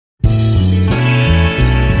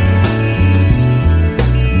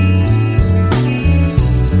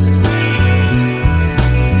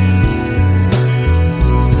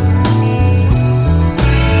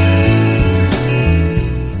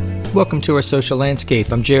welcome to our social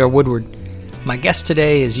landscape. I'm J.R. Woodward. My guest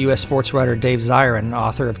today is U.S. sports writer Dave Zirin,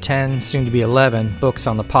 author of 10, soon to be 11, books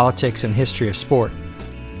on the politics and history of sport.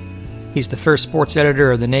 He's the first sports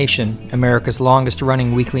editor of The Nation, America's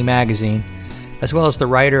longest-running weekly magazine, as well as the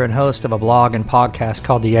writer and host of a blog and podcast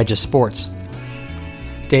called The Edge of Sports.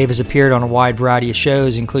 Dave has appeared on a wide variety of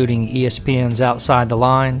shows, including ESPN's Outside the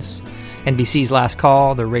Lines, NBC's Last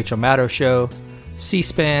Call, The Rachel Maddow Show,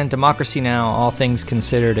 C-SPAN, Democracy Now!, All Things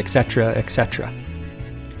Considered, etc., etc.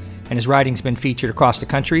 And his writing's been featured across the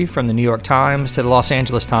country, from the New York Times to the Los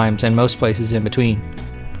Angeles Times and most places in between.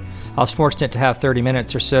 I was fortunate to have 30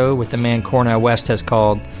 minutes or so with the man Cornel West has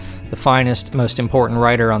called the finest, most important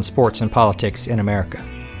writer on sports and politics in America.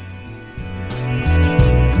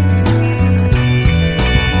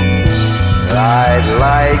 I'd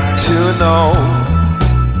like to know.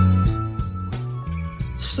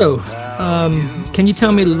 So, can you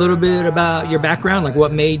tell me a little bit about your background, like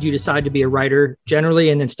what made you decide to be a writer generally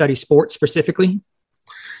and then study sports specifically?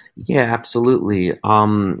 Yeah, absolutely.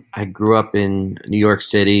 I grew up in New York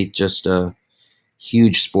City, just a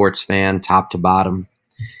huge sports fan, top to bottom.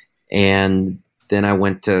 And then I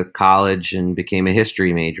went to college and became a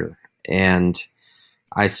history major. And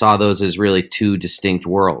I saw those as really two distinct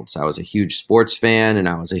worlds. I was a huge sports fan and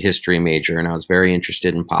I was a history major, and I was very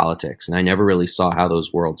interested in politics. And I never really saw how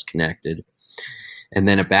those worlds connected. And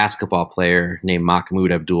then a basketball player named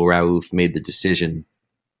Mahmoud Abdul-Rauf made the decision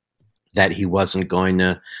that he wasn't going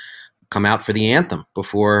to come out for the anthem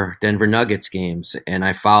before Denver Nuggets games. And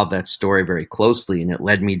I followed that story very closely, and it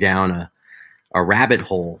led me down a rabbit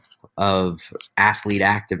hole of athlete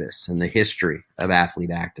activists and the history of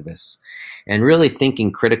athlete activists, and really thinking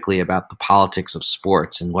critically about the politics of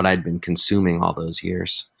sports and what I'd been consuming all those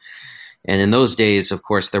years. And in those days, of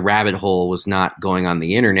course, the rabbit hole was not going on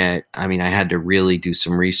the internet. I mean, I had to really do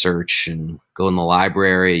some research and go in the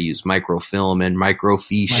library, use microfilm and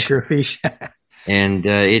microfiche. And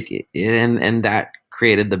and that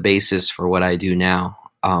created the basis for what I do now.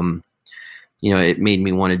 It made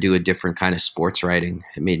me want to do a different kind of sports writing.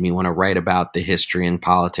 It made me want to write about the history and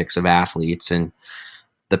politics of athletes and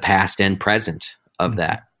the past and present of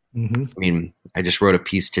that. Mm-hmm. I mean, I just wrote a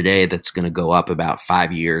piece today that's going to go up about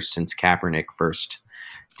 5 years since Kaepernick first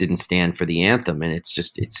didn't stand for the anthem. And it's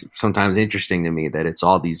sometimes interesting to me that it's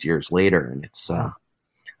all these years later, and it's a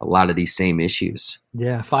lot of these same issues.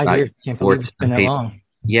 Yeah, 5 years. Can't believe it's been that long.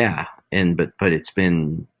 Yeah, but it's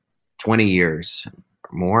been 20 years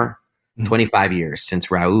or more. 25 years since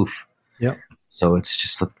Rauf. Yep. So it's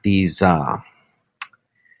just like these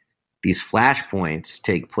flashpoints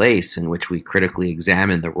take place in which we critically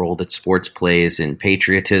examine the role that sports plays in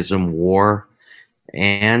patriotism, war,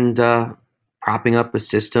 and propping up a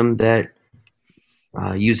system that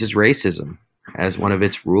uses racism as one of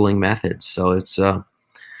its ruling methods. So it's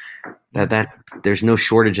that there's no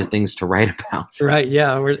shortage of things to write about. Right.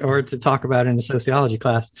 Yeah. Or to talk about in a sociology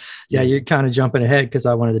class. Yeah. You're kind of jumping ahead because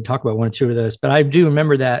I wanted to talk about one or two of those, but I do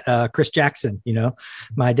remember that Chris Jackson,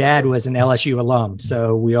 my dad was an LSU alum.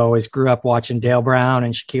 So we always grew up watching Dale Brown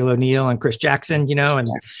and Shaquille O'Neal and Chris Jackson,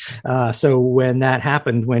 so when that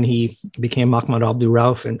happened, when he became Mahmoud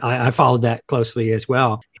Abdul-Rauf, and I followed that closely as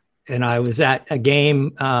well. And I was at a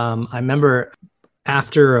game. I remember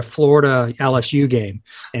after a Florida LSU game,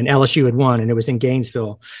 and LSU had won, and it was in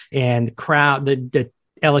Gainesville, and the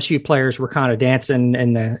LSU players were kind of dancing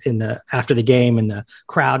in the after the game, and the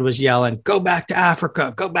crowd was yelling, "Go back to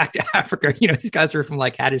Africa, go back to Africa." These guys are from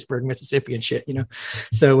like Hattiesburg, Mississippi and shit,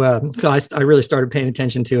 So I really started paying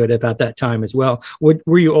attention to it about that time as well.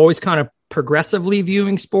 Were you always kind of progressively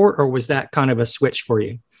viewing sport, or was that kind of a switch for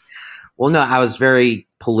you? Well, no, I was very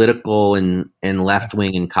political and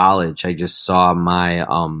left-wing in college. I just saw my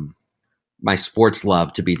my sports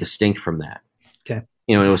love to be distinct from that. Okay.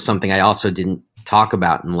 It was something I also didn't talk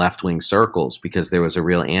about in left-wing circles because there was a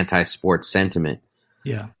real anti-sports sentiment.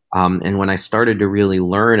 Yeah. And when I started to really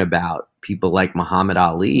learn about people like Muhammad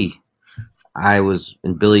Ali,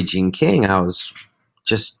 and Billie Jean King, I was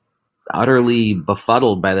just utterly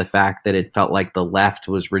befuddled by the fact that it felt like the left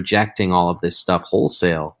was rejecting all of this stuff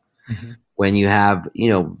wholesale. Mm-hmm. When you have,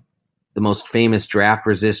 the most famous draft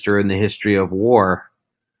resistor in the history of war,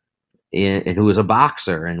 and who was a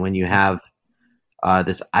boxer, and when you have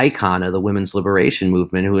this icon of the women's liberation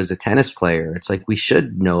movement who is a tennis player, it's like we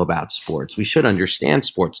should know about sports. We should understand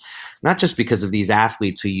sports, not just because of these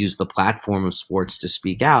athletes who use the platform of sports to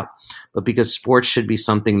speak out, but because sports should be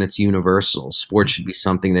something that's universal. Sports should be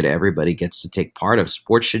something that everybody gets to take part of.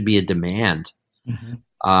 Sports should be a demand. Mm-hmm.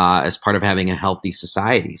 As part of having a healthy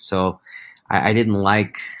society. So I didn't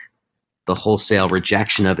like the wholesale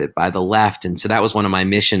rejection of it by the left. And so that was one of my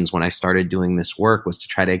missions when I started doing this work, was to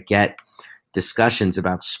try to get discussions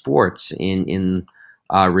about sports in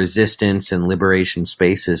resistance and liberation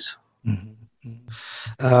spaces.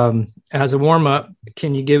 As a warm-up,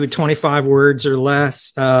 can you give it 25 words or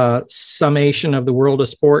less summation of the world of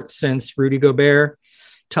sports since Rudy Gobert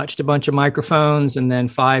touched a bunch of microphones, and then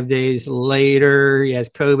 5 days later he has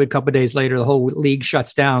COVID, a couple of days later the whole league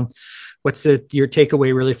shuts down? What's your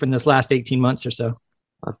takeaway really from this last 18 months or so?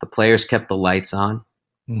 The players kept the lights on.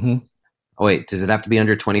 Mm-hmm. Oh, wait, does it have to be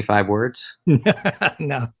under 25 words?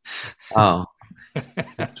 No. Oh,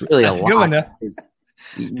 it's really a lot. Good one, though.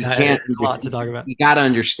 You can't. There's a lot to talk about. You got to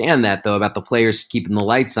understand that, though, about the players keeping the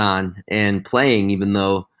lights on and playing, even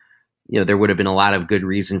though there would have been a lot of good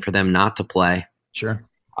reason for them not to play. Sure.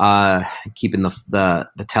 Keeping the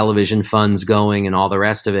television funds going and all the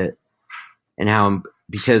rest of it, and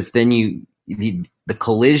because then the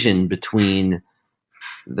collision between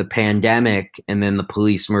the pandemic and then the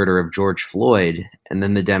police murder of George Floyd and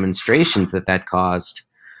then the demonstrations that caused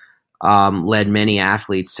led many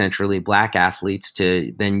athletes, centrally black athletes,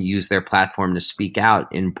 to then use their platform to speak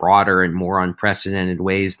out in broader and more unprecedented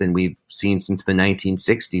ways than we've seen since the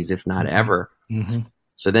 1960s, if not ever. Mm-hmm.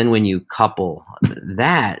 So then when you couple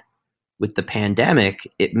that with the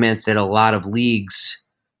pandemic, it meant that a lot of leagues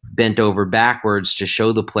bent over backwards to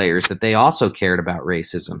show the players that they also cared about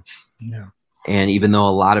racism. Yeah. And even though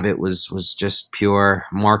a lot of it was just pure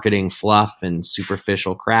marketing fluff and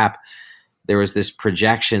superficial crap, there was this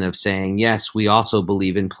projection of saying, yes, we also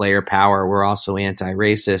believe in player power. We're also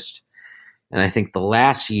anti-racist. And I think the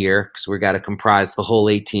last year, because we got to comprise the whole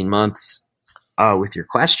 18 months with your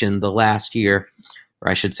question, the last year, or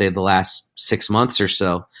I should say the last 6 months or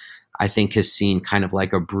so, I think has seen kind of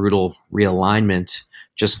like a brutal realignment,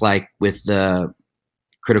 just like with the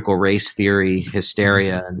critical race theory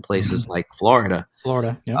hysteria in places like Florida.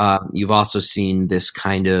 Yeah. You've also seen this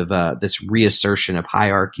kind of this reassertion of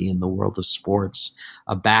hierarchy in the world of sports,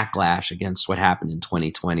 a backlash against what happened in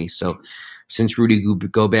 2020. So since Rudy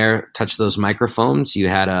Gobert touched those microphones, you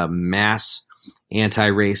had a mass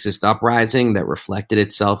anti-racist uprising that reflected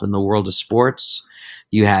itself in the world of sports.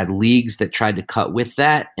 You had leagues that tried to cut with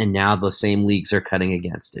that, and now the same leagues are cutting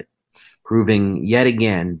against it, proving yet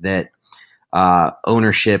again that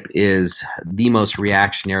ownership is the most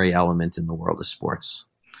reactionary element in the world of sports.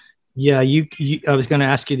 Yeah, I was going to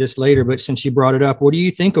ask you this later, but since you brought it up, what do you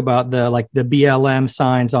think about the BLM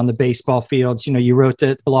signs on the baseball fields? You wrote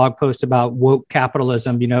the blog post about woke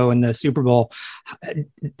capitalism, in the Super Bowl.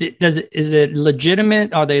 Is it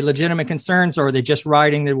legitimate? Are they legitimate concerns, or are they just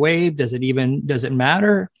riding the wave? Does it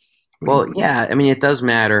matter? Well, yeah, I mean, it does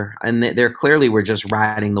matter. And they're clearly were just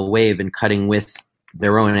riding the wave and cutting with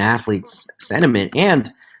their own athletes' sentiment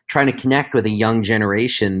and trying to connect with a young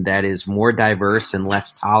generation that is more diverse and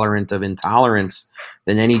less tolerant of intolerance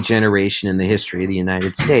than any generation in the history of the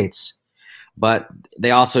United States. But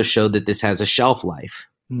they also showed that this has a shelf life.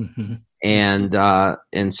 Mm-hmm.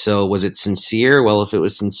 And so was it sincere? Well, if it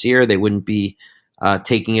was sincere, they wouldn't be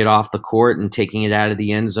taking it off the court and taking it out of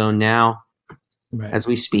the end zone now. Right. As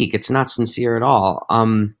we speak. It's not sincere at all.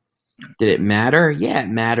 Did it matter? Yeah, it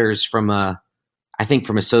matters from a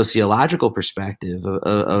sociological perspective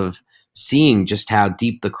of seeing just how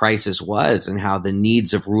deep the crisis was and how the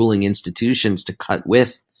needs of ruling institutions to cut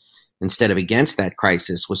with instead of against that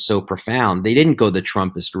crisis was so profound. They didn't go the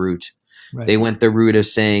Trumpist route. Right. They went the route of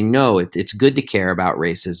saying, no, it's good to care about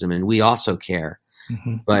racism, and we also care.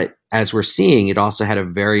 Mm-hmm. But as we're seeing, it also had a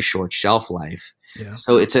very short shelf life. Yeah.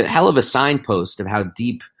 So it's a hell of a signpost of how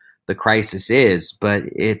deep the crisis is, but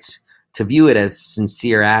to view it as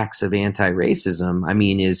sincere acts of anti-racism, I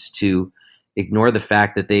mean, is to ignore the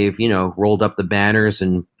fact that they've, rolled up the banners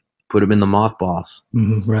and put them in the mothballs.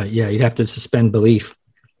 Mm-hmm, right. Yeah. You'd have to suspend belief.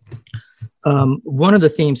 One of the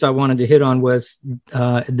themes I wanted to hit on was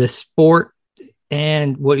the sport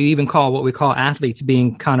and what we call athletes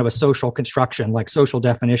being kind of a social construction, like social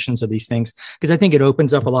definitions of these things. Because I think it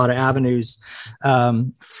opens up a lot of avenues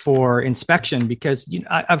for inspection, because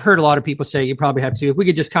I've heard a lot of people say, you probably have to, if we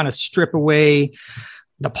could just kind of strip away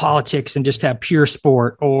the politics and just have pure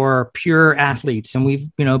sport or pure athletes. And we've,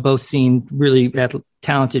 both seen really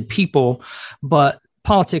talented people, but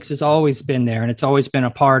politics has always been there, and it's always been a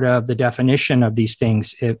part of the definition of these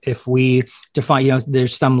things. If we define,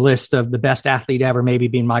 there's some list of the best athlete ever, maybe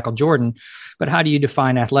being Michael Jordan, but how do you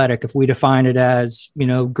define athletic? If we define it as,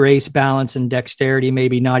 grace, balance, and dexterity,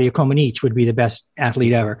 maybe Nadia Comaneci would be the best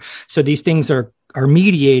athlete ever. So these things are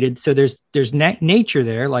mediated. So there's nature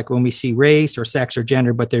there, like when we see race or sex or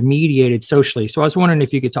gender, but they're mediated socially. So I was wondering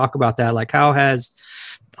if you could talk about that, like how has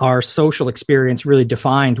our social experience really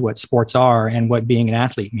defined what sports are and what being an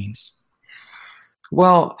athlete means?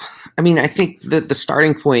 Well, I mean, I think that the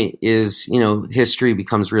starting point is, history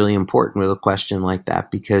becomes really important with a question like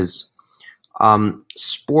that because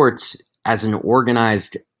sports as an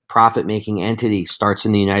organized profit-making entity starts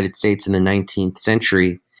in the United States in the 19th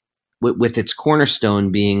century with its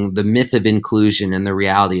cornerstone being the myth of inclusion and the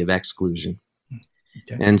reality of exclusion.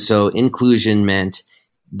 Okay. And so inclusion meant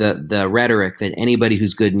the rhetoric that anybody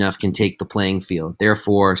who's good enough can take the playing field.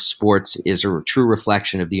 Therefore, sports is a true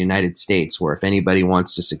reflection of the United States, where if anybody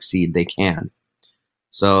wants to succeed, they can.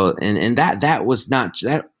 So, and that was not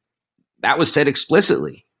that was said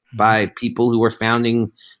explicitly by people who were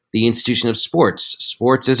founding the institution of sports.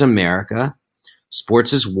 Sports is America.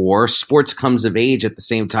 Sports is war. Sports comes of age at the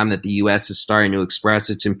same time that the U.S. is starting to express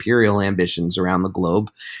its imperial ambitions around the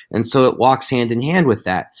globe. And so it walks hand in hand with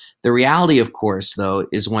that. The reality, of course, though,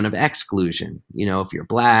 is one of exclusion. If you're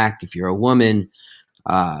black, if you're a woman,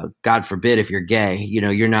 God forbid, if you're gay,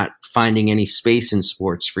 you're not finding any space in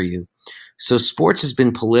sports for you. So sports has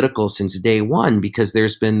been political since day one because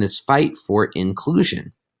there's been this fight for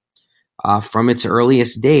inclusion from its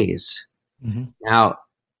earliest days. Mm-hmm. Now,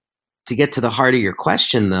 to get to the heart of your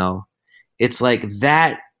question, though, it's like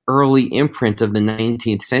that early imprint of the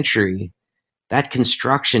 19th century, that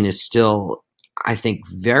construction is still, I think,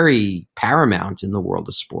 very paramount in the world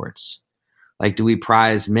of sports. Like, do we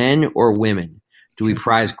prize men or women? Do we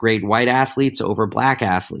prize great white athletes over black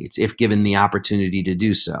athletes if given the opportunity to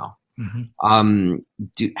do so? Mm-hmm.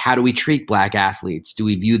 How do we treat black athletes? Do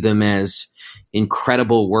we view them as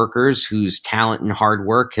incredible workers whose talent and hard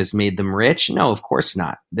work has made them rich? No, of course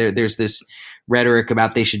not. There's this rhetoric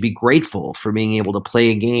about they should be grateful for being able to play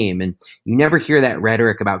a game. And you never hear that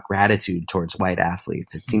rhetoric about gratitude towards white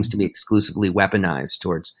athletes. It seems to be exclusively weaponized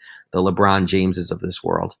towards the LeBron Jameses of this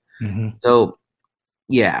world. Mm-hmm.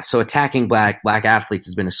 So attacking black athletes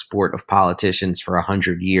has been a sport of politicians for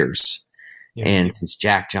 100 years. Yeah. And since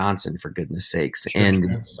Jack Johnson, for goodness sakes,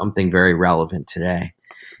 it's something very relevant today.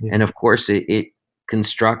 Yeah. And of course, it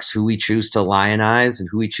constructs who we choose to lionize and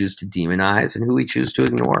who we choose to demonize and who we choose to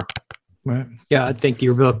ignore. Right. Yeah, I think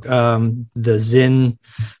your book, the Zinn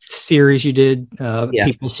series you did,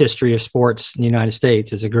 People's History of Sports in the United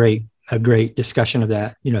States, is a great discussion of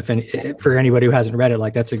that. For anybody who hasn't read it,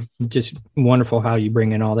 like that's just wonderful how you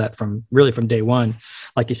bring in all that from day one.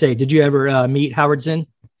 Like you say, did you ever meet Howard Zinn?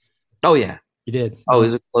 Oh yeah, you did. Oh,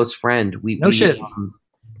 he's a close friend. We went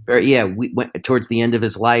towards the end of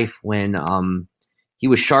his life when he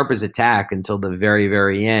was sharp as a tack until the very,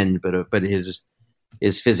 very end, but his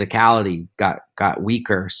physicality got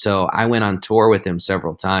weaker. So I went on tour with him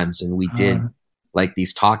several times, and we did like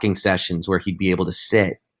these talking sessions where he'd be able to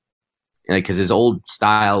sit, because his old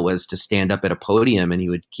style was to stand up at a podium and he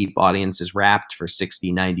would keep audiences wrapped for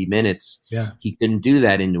 60, 90 minutes. Yeah. He couldn't do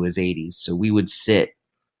that into his 80s. So we would sit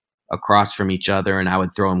across from each other and I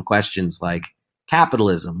would throw him questions like,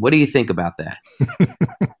 capitalism, what do you think about that?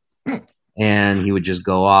 And he would just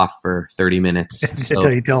go off for 30 minutes. So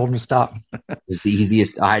you told him to stop. It was the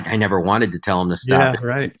easiest. I never wanted to tell him to stop. Yeah,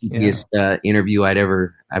 right. Easiest interview I've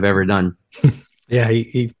ever done. Yeah,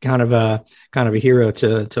 he's kind of a hero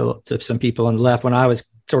to some people on the left. When I was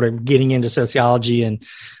sort of getting into sociology and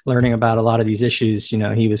learning about a lot of these issues,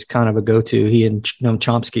 he was kind of a go-to. He and Noam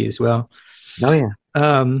Chomsky as well. Oh yeah.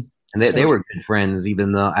 And they were good friends,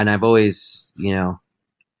 even though, and I've always,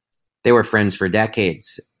 they were friends for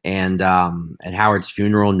decades. And at Howard's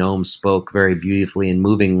funeral, Noam spoke very beautifully and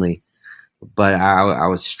movingly. But I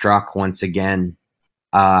was struck once again,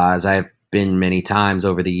 as I've been many times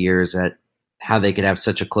over the years, at how they could have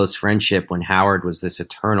such a close friendship when Howard was this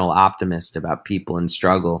eternal optimist about people in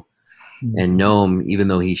struggle. Mm-hmm. And Noam, even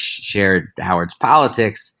though he shared Howard's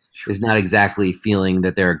politics, is not exactly feeling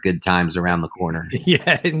that there are good times around the corner.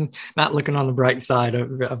 Yeah, and not looking on the bright side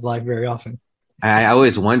of life very often. I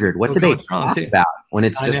always wondered, what do they talk about when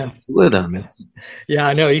it's just two of them? Yeah,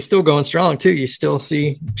 I know. He's still going strong, too. You still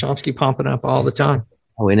see Chomsky pumping up all the time.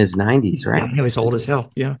 Oh, in his 90s, right? Yeah, he's old as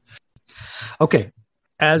hell, yeah. Okay.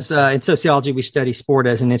 As in sociology, we study sport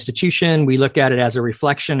as an institution. We look at it as a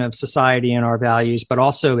reflection of society and our values, but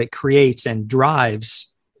also it creates and drives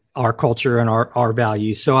our culture and our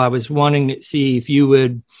values. So I was wanting to see if you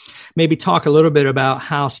would maybe talk a little bit about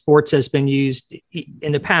how sports has been used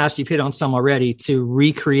in the past. You've hit on some already, to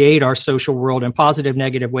recreate our social world in positive,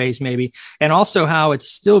 negative ways, maybe, and also how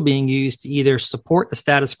it's still being used to either support the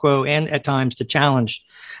status quo and at times to challenge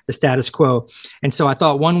the status quo. And so I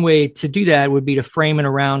thought one way to do that would be to frame it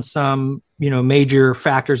around some, major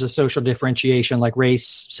factors of social differentiation like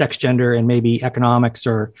race, sex, gender, and maybe economics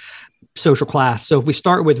or social class. So if we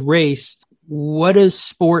start with race, what does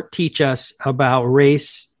sport teach us about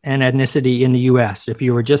race and ethnicity in the U.S.? If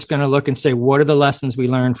you were just going to look and say, what are the lessons we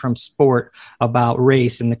learned from sport about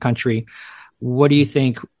race in the country? What do you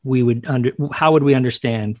think how would we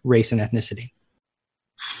understand race and ethnicity?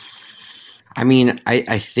 I mean,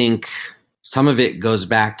 I think some of it goes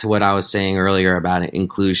back to what I was saying earlier about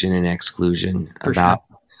inclusion and exclusion,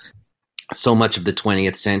 so much of the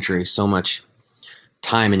 20th century, so much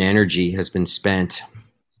time and energy has been spent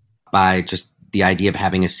by just the idea of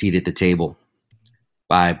having a seat at the table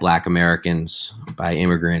by Black Americans, by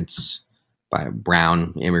immigrants, by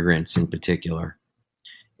brown immigrants in particular.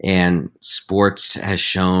 And sports has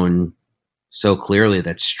shown so clearly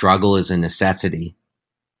that struggle is a necessity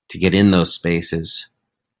to get in those spaces,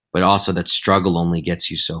 but also that struggle only gets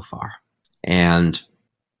you so far. And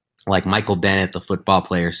like Michael Bennett, the football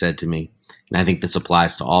player, said to me, and I think this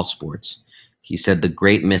applies to all sports, he said the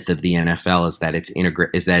great myth of the NFL is that it's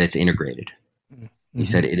integrated. Mm-hmm. He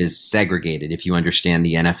said it is segregated. If you understand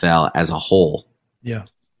the NFL as a whole, I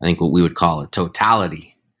think what we would call a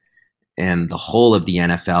totality. And the whole of the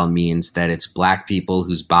NFL means that it's Black people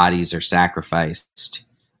whose bodies are sacrificed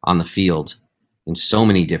on the field in so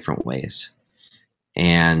many different ways.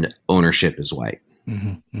 And ownership is white.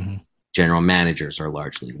 Mm-hmm. Mm-hmm. General managers are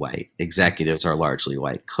largely white. Executives are largely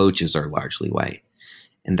white. Coaches are largely white.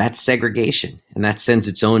 And that's segregation. And that sends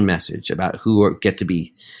its own message about who get to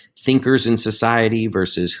be thinkers in society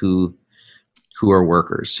versus who are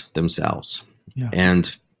workers themselves. Yeah.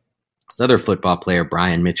 And this other football player,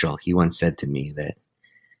 Brian Mitchell, he once said to me that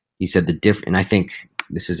he said and I think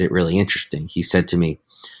this is really interesting. He said to me,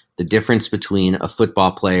 the difference between a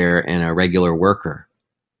football player and a regular worker.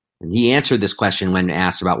 And he answered this question when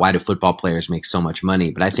asked about why do football players make so much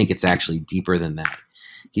money, but I think it's actually deeper than that.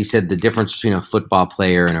 He said the difference between a football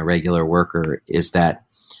player and a regular worker is that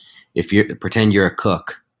pretend you're a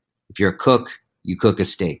cook. If you're a cook, you cook a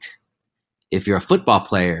steak. If you're a football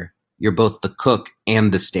player, you're both the cook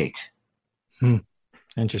and the steak.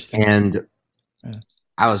 Interesting. And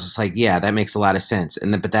I was just like, yeah, that makes a lot of sense.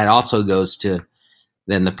 But that also goes to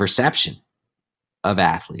then the perception of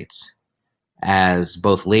athletes as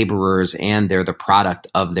both laborers and they're the product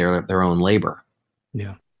of their own labor.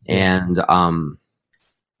 Yeah. And,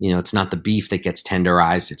 it's not the beef that gets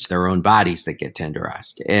tenderized. It's their own bodies that get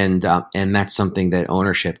tenderized. And that's something that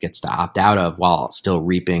ownership gets to opt out of while still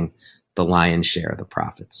reaping the lion's share of the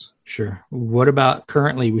profits. Sure. What about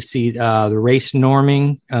currently? We see the race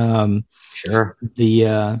norming. Sure.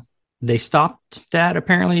 They stopped that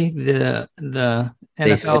apparently. The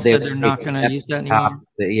NFL said they're not going to use that anymore.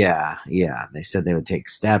 Yeah. They said they would take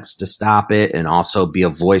steps to stop it and also be a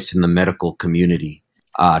voice in the medical community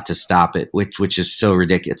to stop it, which is so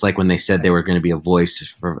ridiculous. It's like when they said they were going to be a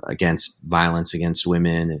voice against violence against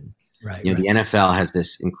women. And the NFL has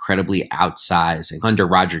this incredibly outsized, under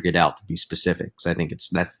Roger Goodell to be specific, because I think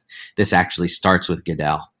this actually starts with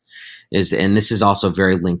Goodell. And this is also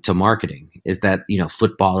very linked to marketing, is that,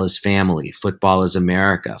 football is family, football is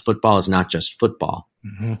America, football is not just football.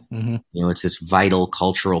 Mm-hmm, mm-hmm. It's this vital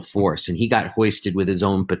cultural force. And he got hoisted with his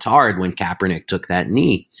own petard when Kaepernick took that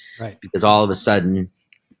knee, because all of a sudden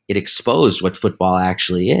it exposed what football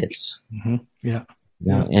actually is. Mm-hmm. Yeah.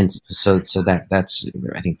 And so that's,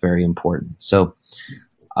 I think, very important. So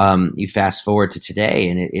you fast forward to today,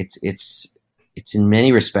 and it's in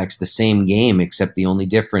many respects the same game, except the only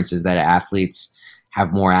difference is that athletes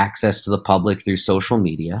have more access to the public through social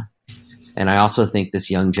media. And I also think this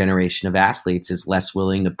young generation of athletes is less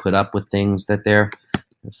willing to put up with things that their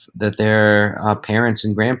parents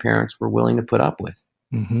and grandparents were willing to put up with.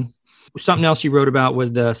 Mm-hmm. Something else you wrote about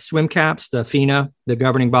with the swim caps, the FINA, the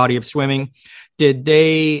governing body of swimming. Did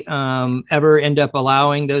they ever end up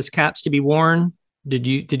allowing those caps to be worn? Did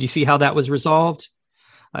you see how that was resolved?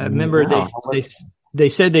 I remember they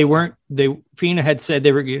said FINA had said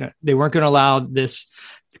they weren't going to allow this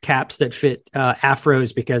caps that fit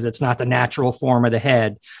afros because it's not the natural form of the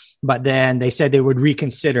head. But then they said they would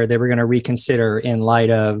reconsider. They were going to reconsider in light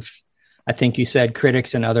of, I think you said,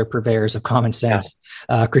 critics and other purveyors of common sense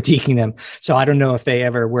critiquing them. So I don't know if they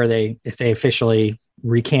officially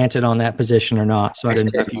recanted on that position or not. So I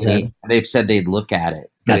didn't know. They've said they'd look at it.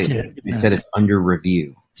 They said it's under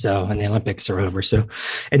review. So, and the Olympics are over. So,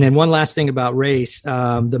 and then one last thing about race,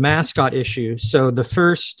 the mascot issue. So the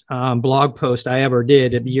first blog post I ever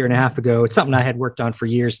did a year and a half ago, it's something I had worked on for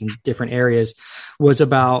years in different areas, was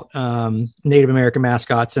about Native American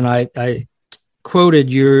mascots. And I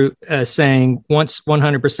quoted you saying, once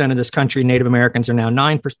 100% of this country, Native Americans are now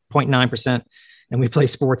 9.9%, and we play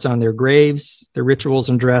sports on their graves. Their rituals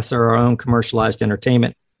and dress are our own commercialized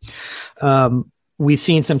entertainment. we've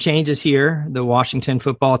seen some changes here, the Washington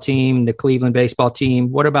football team, the Cleveland baseball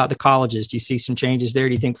team. What about the colleges? Do you see some changes there?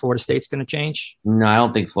 Do you think Florida State's going to change? No, I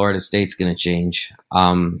don't think Florida State's going to change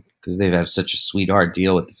because they have such a sweetheart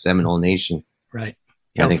deal with the Seminole Nation. Right.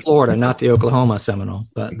 Yeah, Florida, not the Oklahoma Seminole.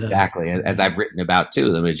 But exactly. As I've written about,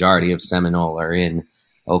 too, the majority of Seminole are in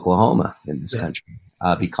Oklahoma in this country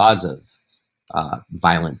because of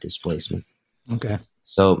violent displacement. Okay.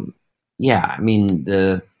 So, yeah, I mean,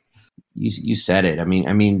 you said it. I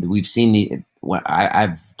mean, we've seen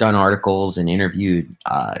I've done articles and interviewed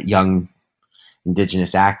young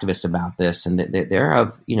Indigenous activists about this, and they're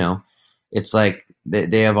of, it's like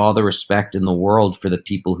they have all the respect in the world for the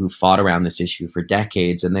people who fought around this issue for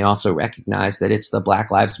decades, and they also recognize that it's the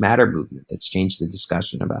Black Lives Matter movement that's changed the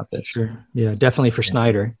discussion about this. Sure. Yeah, definitely for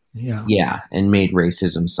Snyder. Yeah. Yeah, and made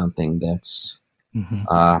racism something that's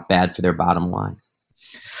bad for their bottom line.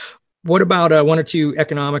 What about one or two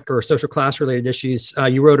economic or social class related issues?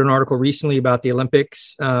 You wrote an article recently about the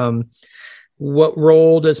Olympics. What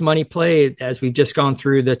role does money play as we've just gone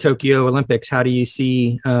through the Tokyo Olympics? How do you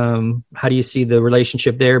see the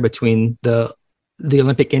relationship there between the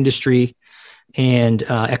Olympic industry and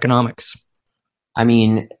economics? I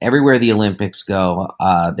mean, everywhere the Olympics go,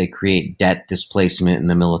 they create debt displacement and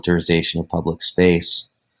the militarization of public space.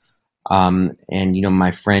 And,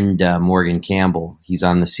 my friend Morgan Campbell, he's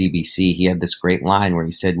on the CBC. He had this great line where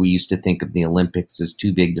he said, we used to think of the Olympics as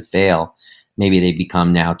too big to fail. Maybe they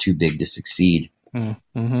become now too big to succeed.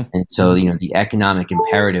 Mm-hmm. And so, the economic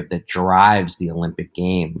imperative that drives the Olympic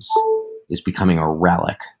Games is becoming a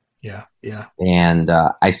relic. Yeah, yeah. And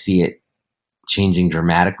I see it changing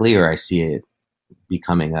dramatically, or I see it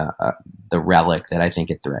becoming the relic that I think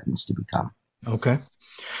it threatens to become. Okay.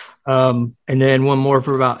 And then one more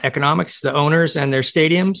for about economics, the owners and their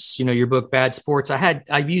stadiums, your book, Bad Sports.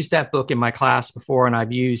 I've used that book in my class before, and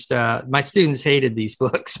I've used, my students hated these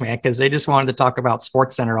books, man, because they just wanted to talk about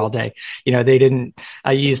Sports Center all day.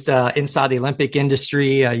 I used Inside the Olympic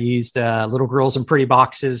Industry. I used Little Girls in Pretty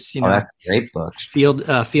Boxes, that's a great book. Field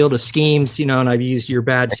of Schemes, and I've used Your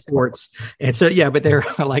Bad Sports. And so, yeah, but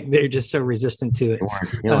they're just so resistant to it. They weren't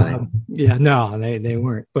feeling it. Yeah, no, they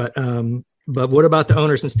weren't. But what about the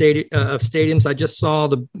owners and of stadiums? I just saw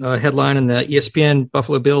the headline in the ESPN: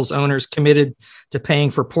 Buffalo Bills owners committed to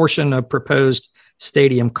paying for portion of proposed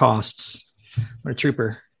stadium costs. What a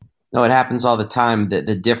trooper. No, it happens all the time.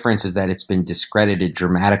 The difference is that it's been discredited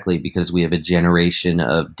dramatically because we have a generation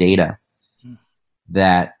of data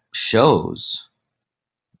that shows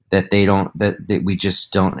that that we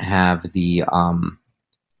just don't have the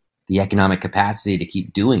economic capacity to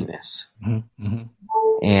keep doing this. Mm-hmm. Mm-hmm.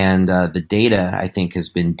 And the data, I think, has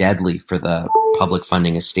been deadly for the public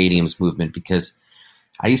funding of stadiums movement, because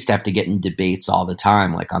I used to have to get in debates all the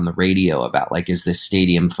time, like on the radio, about is this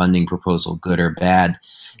stadium funding proposal good or bad?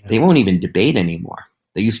 Yeah. They won't even debate anymore.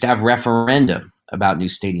 They used to have referendum about new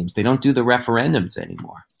stadiums. They don't do the referendums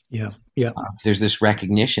anymore. Yeah, yeah. There's this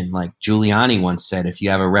recognition, like Giuliani once said, if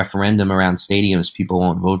you have a referendum around stadiums, people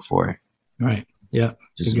won't vote for it. Right. Yeah.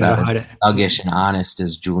 Just about as thuggish and honest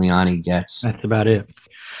as Giuliani gets. That's about it.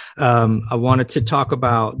 I wanted to talk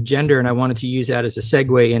about gender, and I wanted to use that as a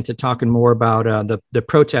segue into talking more about the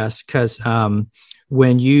protests, because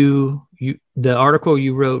when the article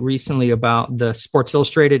you wrote recently about the Sports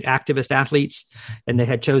Illustrated activist athletes, and they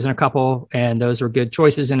had chosen a couple, and those were good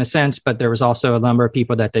choices in a sense, but there was also a number of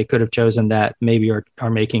people that they could have chosen that maybe are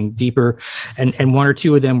making deeper, and one or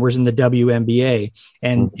two of them was in the WNBA,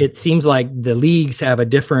 and it seems like the leagues have a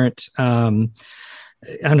different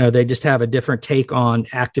I don't know, they just have a different take on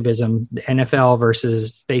activism, the NFL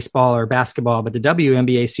versus baseball or basketball, but the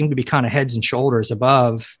WNBA seem to be kind of heads and shoulders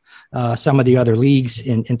above some of the other leagues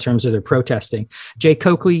in terms of their protesting. Jay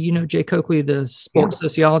Coakley, Jay Coakley, the sports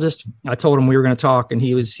sociologist. I told him we were going to talk, and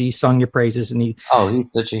he sung your praises, and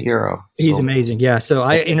he's such a hero. He's amazing. Yeah. So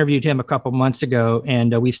I interviewed him a couple months ago,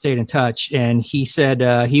 and we've stayed in touch, and he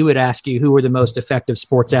said he would ask you who were the most effective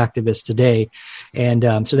sports activists today.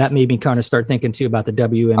 And so that made me kind of start thinking too about the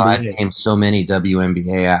WNBA. I've named so many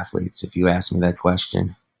WNBA athletes. If you ask me that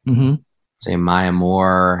question, say Maya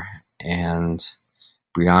Moore and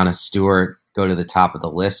Breonna Stewart go to the top of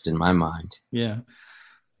the list in my mind. Yeah.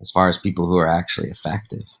 As far as people who are actually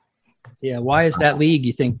effective. Yeah. Why is that league,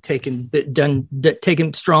 you think, taking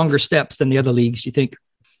stronger steps than the other leagues, you think?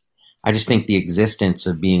 I just think the existence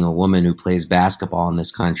of being a woman who plays basketball in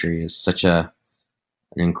this country is such an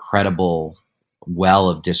incredible well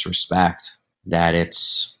of disrespect that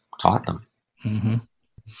it's taught them. Mm-hmm.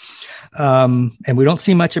 And we don't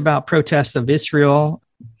see much about protests of Israel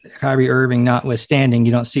Kyrie Irving notwithstanding,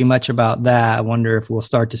 you don't see much about that. I wonder if we'll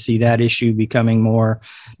start to see that issue becoming more,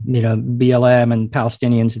 BLM and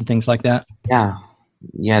Palestinians and things like that.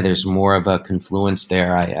 Yeah, there's more of a confluence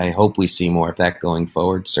there. I hope we see more of that going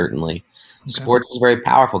forward, certainly. Okay. Sports is very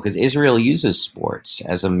powerful because Israel uses sports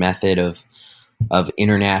as a method of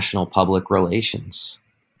international public relations.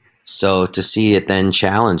 So to see it then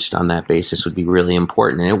challenged on that basis would be really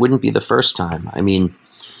important. And it wouldn't be the first time. I mean,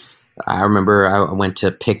 I remember I went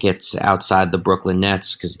to pickets outside the Brooklyn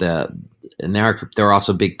Nets because there are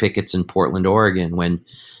also big pickets in Portland, Oregon, when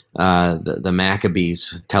the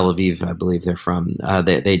Maccabees, Tel Aviv, I believe they're from,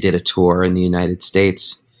 they did a tour in the United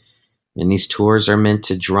States. And these tours are meant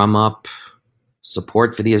to drum up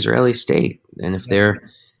support for the Israeli state. And if they're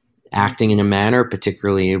acting in a manner,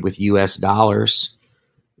 particularly with U.S. dollars,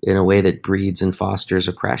 in a way that breeds and fosters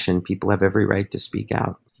oppression, people have every right to speak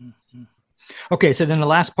out. Okay, so then the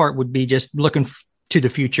last part would be just looking to the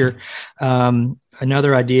future.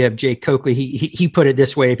 Another idea of Jay Coakley, he put it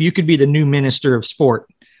this way: if you could be the new minister of sport,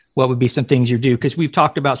 what would be some things you do? Because we've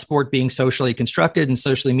talked about sport being socially constructed and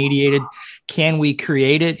socially mediated. Can we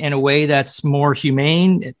create it in a way that's more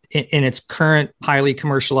humane in its current highly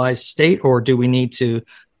commercialized state, or do we need to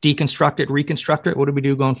deconstruct it, reconstruct it? What do we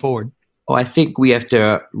do going forward? Oh, I think we have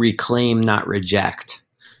to reclaim, not reject.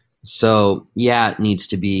 So, yeah, it needs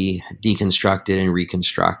to be deconstructed and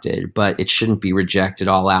reconstructed, but it shouldn't be rejected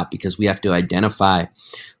all out because we have to identify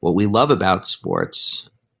what we love about sports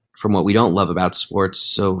from what we don't love about sports.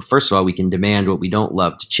 So, first of all, we can demand what we don't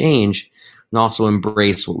love to change and also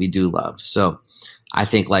embrace what we do love. So, I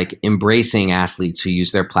think like embracing athletes who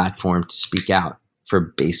use their platform to speak out for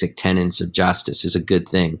basic tenets of justice is a good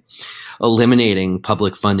thing. Eliminating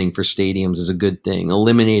public funding for stadiums is a good thing.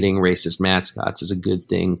 Eliminating racist mascots is a good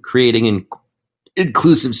thing. Creating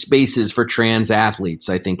inclusive spaces for trans athletes,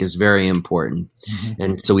 I think, is very important. Mm-hmm.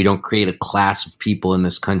 And so we don't create a class of people in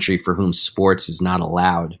this country for whom sports is not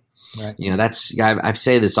allowed. Right. I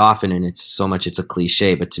say this often, and it's a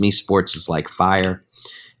cliche, but to me, sports is like fire,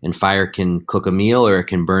 and fire can cook a meal or it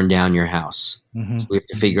can burn down your house. Mm-hmm. So we have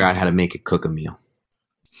to figure out how to make it cook a meal.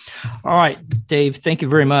 All right, Dave, thank you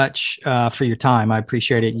very much for your time. I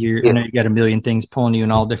appreciate it. I know you got a million things pulling you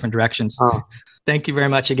in all different directions. Oh. Thank you very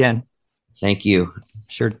much again. Thank you.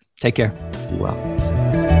 Sure. Take care. Be well.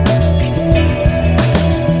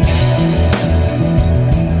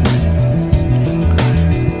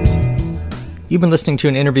 You've been listening to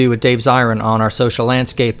an interview with Dave Zirin on Our Social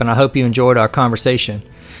Landscape, and I hope you enjoyed our conversation.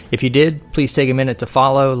 If you did, please take a minute to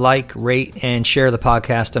follow, like, rate, and share the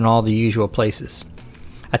podcast in all the usual places.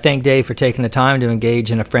 I thank Dave for taking the time to engage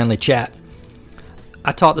in a friendly chat.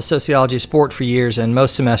 I taught the sociology of sport for years, and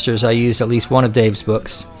most semesters I used at least one of Dave's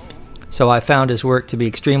books. So I found his work to be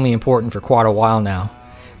extremely important for quite a while now.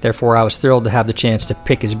 Therefore, I was thrilled to have the chance to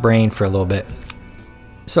pick his brain for a little bit.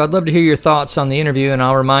 So I'd love to hear your thoughts on the interview, and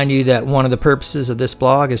I'll remind you that one of the purposes of this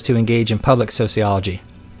blog is to engage in public sociology.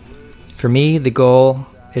 For me, the goal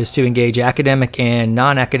is to engage academic and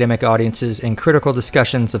non-academic audiences in critical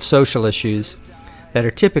discussions of social issues that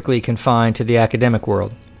are typically confined to the academic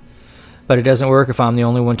world. But it doesn't work if I'm the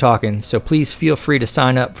only one talking, so please feel free to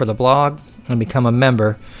sign up for the blog and become a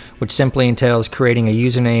member, which simply entails creating a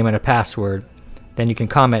username and a password. Then you can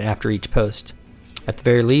comment after each post. At the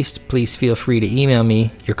very least, please feel free to email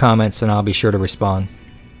me your comments and I'll be sure to respond.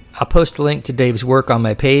 I'll post a link to Dave's work on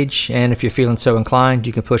my page, and if you're feeling so inclined,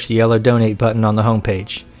 you can push the yellow donate button on the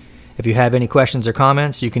homepage. If you have any questions or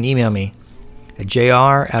comments, you can email me at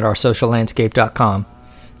jr@oursociallandscape.com.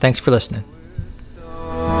 Thanks for listening.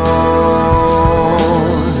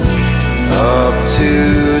 Up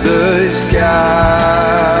to the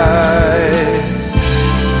sky,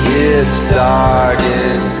 it's dark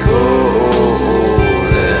and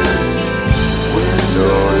cold and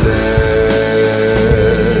windowless,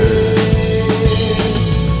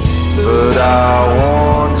 but I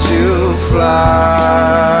want to fly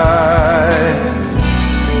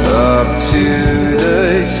up to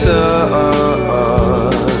the sun.